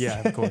 Yes, he does. Yeah,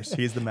 of course.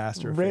 He's the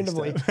master of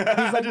randomly.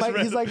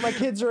 He's like, my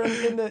kids are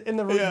in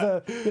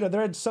the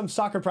they're at some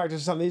soccer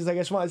practice or something. He's like, I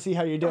just want to see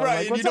how you're doing. Right,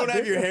 like, and you don't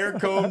have your hair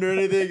combed or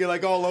anything. You're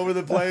like all over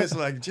the place.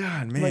 Like,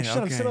 John, man,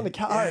 I'm sitting on the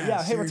couch. All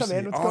right, hey, what's up,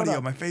 man? What's going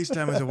on? My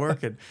FaceTime isn't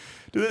working.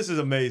 Dude, this is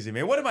amazing,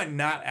 man. What am I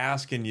not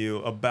asking you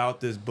about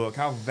this book?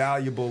 How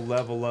valuable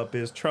Level Up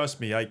is? Trust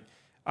me,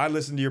 I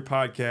listen to your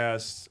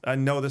podcast. I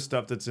know the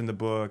stuff that's in the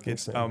book.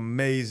 It's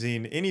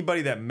amazing.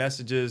 Anybody that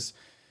messages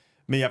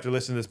me after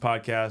listening to this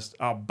podcast,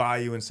 I'll buy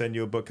you and send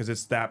you a book because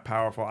it's that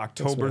powerful.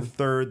 October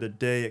 3rd, the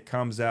day it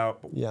comes out.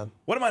 Yeah.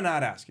 What am I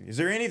not asking? Is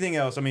there anything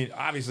else? I mean,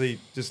 obviously,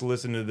 just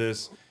listen to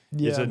this.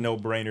 It's a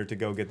no-brainer to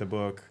go get the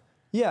book.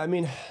 Yeah, I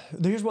mean,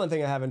 here's one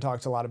thing I haven't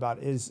talked a lot about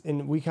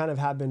and we kind of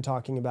have been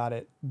talking about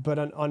it, but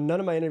on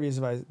none of my interviews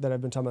that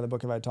I've been talking about the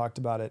book have I talked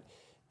about it,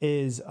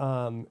 is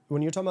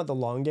when you're talking about the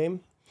long game,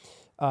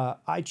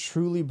 I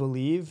truly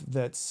believe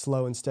that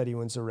slow and steady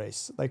wins the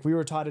race. Like we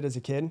were taught it as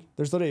a kid.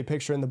 There's literally a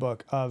picture in the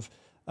book of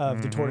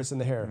the tortoise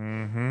and the hare.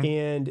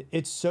 And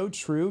it's so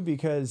true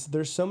because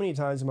there's so many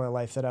times in my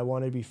life that I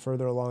wanted to be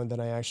further along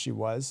than I actually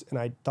was. And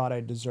I thought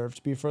I deserved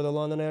to be further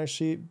along than I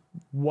actually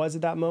was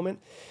at that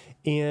moment.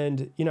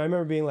 And, I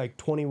remember being like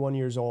 21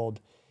 years old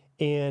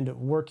and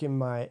working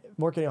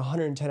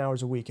 110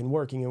 hours a week and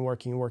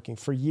working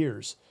for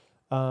years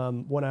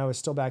when I was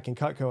still back in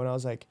Cutco. And I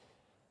was like,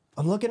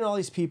 I'm looking at all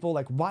these people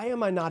like, why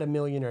am I not a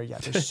millionaire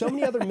yet? There's so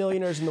many other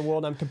millionaires in the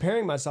world. I'm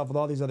comparing myself with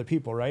all these other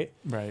people, right?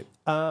 Right.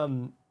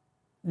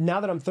 Now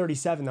that I'm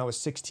 37, that was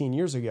 16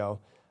 years ago.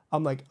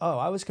 I'm like, oh,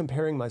 I was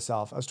comparing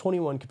myself. I was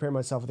 21, comparing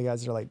myself with the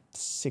guys that are like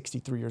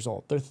 63 years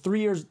old. They're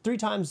 3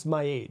 times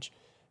my age.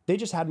 They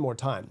just had more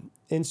time.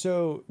 And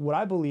so what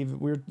I believe,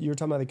 you were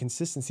talking about the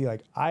consistency.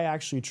 Like, I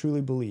actually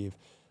truly believe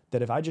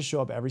that if I just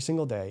show up every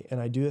single day and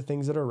I do the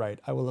things that are right,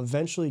 I will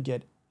eventually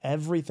get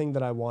everything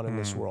that I want in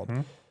this world.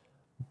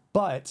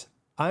 But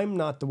I'm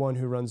not the one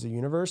who runs the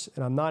universe,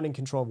 and I'm not in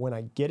control of when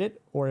I get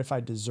it or if I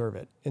deserve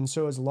it. And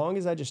so as long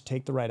as I just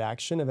take the right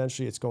action,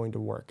 eventually it's going to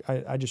work.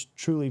 I just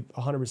truly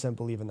 100%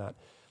 believe in that.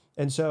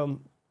 And so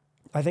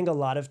I think a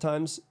lot of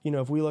times, you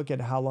know, if we look at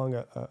how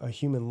long a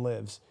human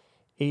lives,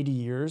 80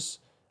 years,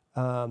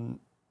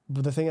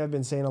 but the thing I've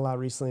been saying a lot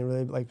recently,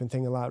 really like been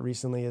thinking a lot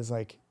recently is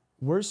like,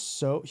 we're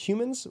so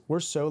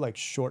like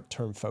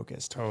short-term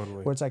focused.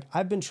 Totally. Where it's like,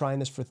 I've been trying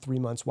this for 3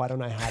 months. Why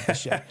don't I have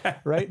this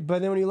yet? Right.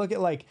 But then when you look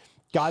at like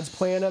God's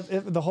plan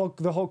of the whole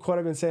quote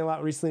I've been saying a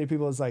lot recently to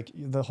people is like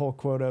the whole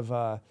quote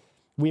of,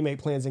 we make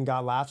plans and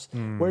God laughs,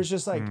 where it's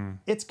just like,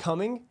 it's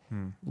coming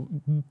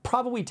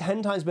probably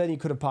 10 times better than you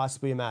could have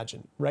possibly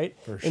imagined. Right.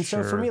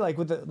 So for me, like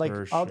with the, like,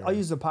 I'll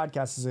use the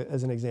podcast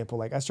as an example.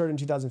 Like I started in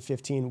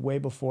 2015, way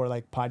before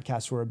like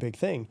podcasts were a big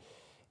thing.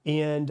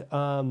 And,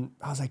 I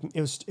was like,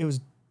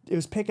 it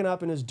was picking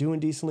up and it was doing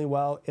decently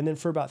well. And then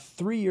for about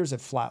 3 years, it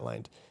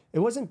flatlined. It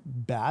wasn't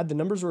bad. The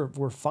numbers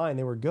were fine.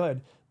 They were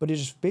good, but it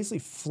just basically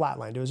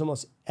flatlined. It was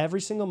almost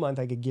every single month.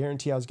 I could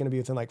guarantee I was going to be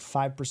within like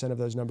 5% of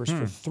those numbers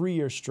for 3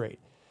 years straight.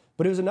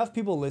 But it was enough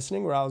people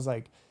listening where I was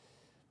like,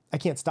 I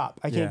can't stop.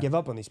 I can't give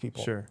up on these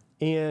people. Sure.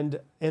 And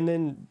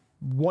then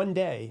one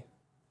day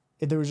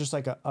there was just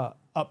like a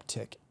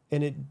uptick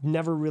and it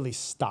never really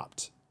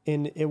stopped.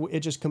 And it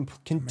just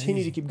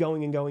continued to keep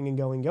going and going and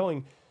going and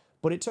going.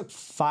 But it took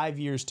 5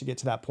 years to get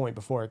to that point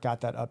before it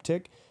got that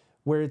uptick,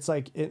 where it's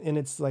like, and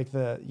it's like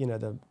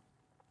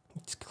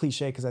it's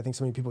cliche because I think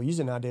so many people use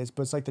it nowadays,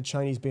 but it's like the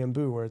Chinese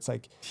bamboo where it's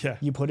like,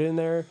 you put it in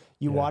there,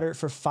 you water it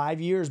for 5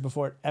 years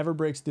before it ever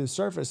breaks through the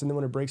surface. And then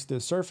when it breaks through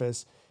the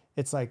surface,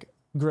 it's like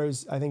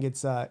grows, I think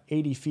it's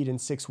 80 feet in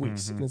 6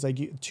 weeks. And it's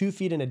like 2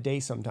 feet in a day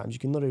sometimes. You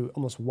can literally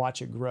almost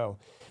watch it grow.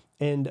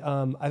 And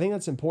I think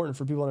that's important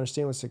for people to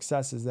understand with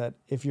success is that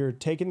it's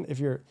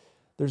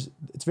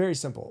very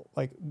simple.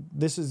 Like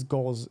this is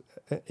goals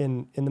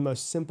in the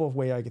most simple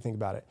way I could think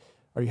about it.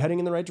 Are you heading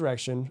in the right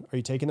direction? Are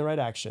you taking the right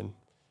action?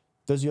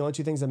 Those are the only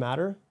two things that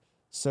matter.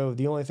 So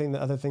the other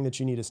thing that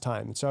you need is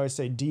time. And so I always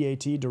say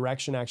DAT,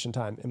 direction, action,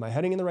 time. Am I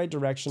heading in the right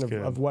direction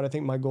of what I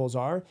think my goals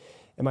are?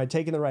 Am I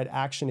taking the right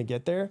action to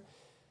get there?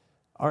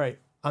 All right,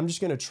 I'm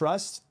just going to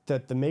trust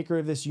that the maker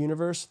of this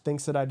universe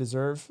thinks that I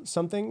deserve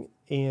something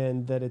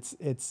and that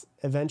it's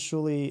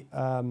eventually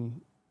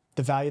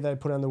the value that I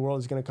put on the world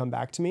is going to come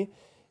back to me.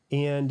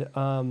 And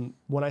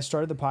when I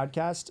started the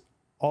podcast,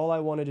 all I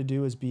wanted to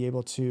do was be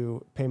able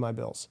to pay my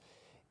bills.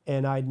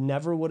 And I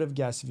never would have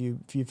guessed if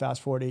you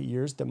fast forward 8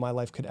 years that my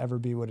life could ever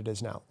be what it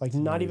is now. Like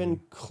not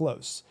even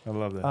close. I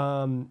love that.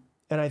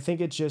 And I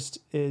think it just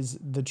is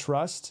the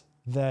trust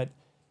that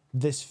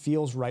this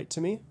feels right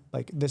to me.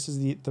 Like this is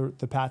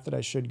the path that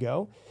I should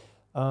go.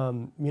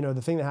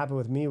 The thing that happened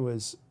with me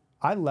was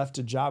I left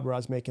a job where I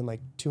was making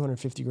like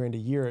 $250,000 a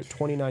year at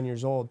 29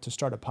 years old to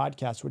start a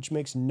podcast, which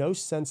makes no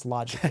sense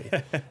logically.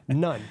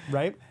 None,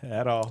 right?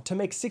 At all. To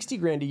make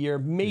 $60,000 a year,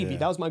 maybe.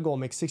 That was my goal,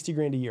 make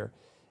 $60,000 a year.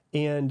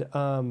 And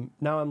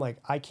now I'm like,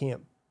 I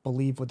can't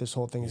believe what this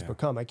whole thing has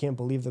become. I can't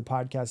believe the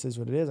podcast is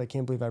what it is. I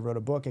can't believe I wrote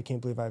a book. I can't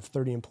believe I have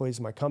 30 employees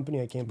in my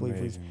company. I can't believe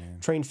we've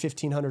trained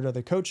 1,500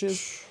 other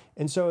coaches.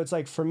 And so it's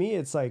like, for me,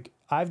 it's like,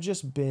 I've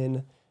just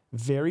been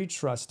very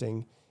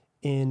trusting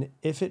in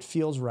if it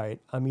feels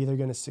right, I'm either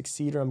going to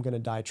succeed or I'm going to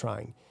die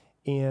trying.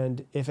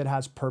 And if it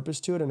has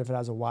purpose to it and if it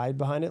has a why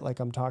behind it, like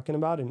I'm talking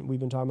about, and we've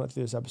been talking about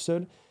through this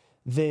episode,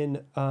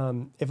 then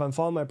if I'm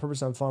following my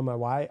purpose, I'm following my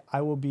why,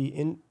 I will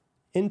be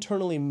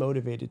internally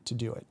motivated to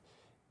do it.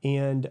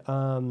 And,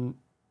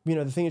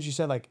 the thing that you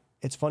said, like,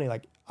 it's funny,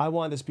 like I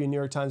want this to be a New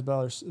York Times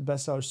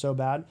bestseller so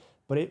bad,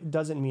 but it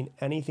doesn't mean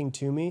anything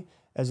to me.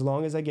 As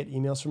long as I get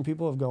emails from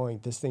people of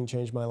going, this thing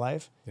changed my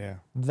life,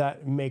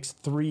 that makes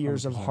 3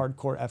 years 100%. Of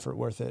hardcore effort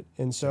worth it.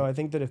 And so I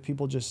think that if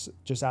people just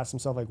ask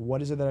themselves, like,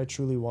 what is it that I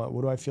truly want?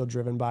 What do I feel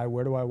driven by?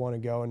 Where do I want to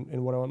go?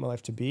 And what do I want my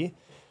life to be?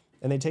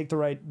 And they're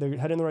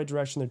heading in the right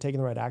direction. They're taking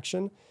the right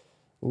action.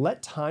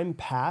 Let time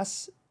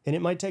pass. And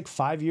it might take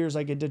 5 years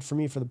like it did for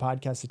me for the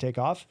podcast to take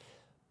off.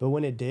 But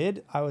when it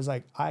did, I was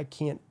like, I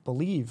can't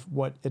believe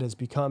what it has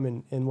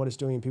become and what it's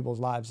doing in people's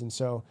lives. And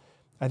so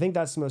I think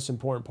that's the most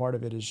important part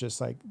of it is just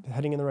like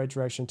heading in the right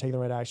direction, taking the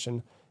right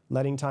action,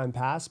 letting time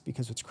pass,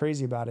 because what's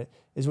crazy about it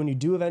is when you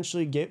do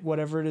eventually get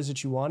whatever it is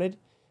that you wanted,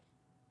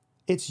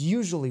 it's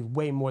usually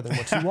way more than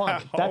what you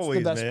wanted. That's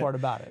the best part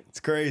about it. It's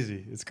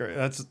crazy. It's great.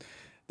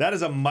 That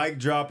is a mic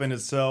drop in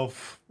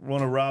itself.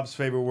 One of Rob's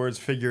favorite words,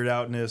 figure it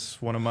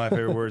outness. One of my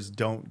favorite words,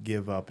 don't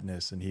give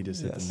upness. And he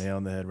just hit the nail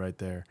on the head right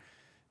there.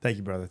 Thank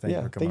you, brother. Thank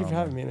you for coming on. Thank you for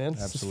having me, man.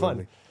 This is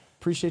fun.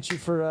 Appreciate you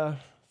for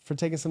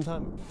taking some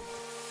time.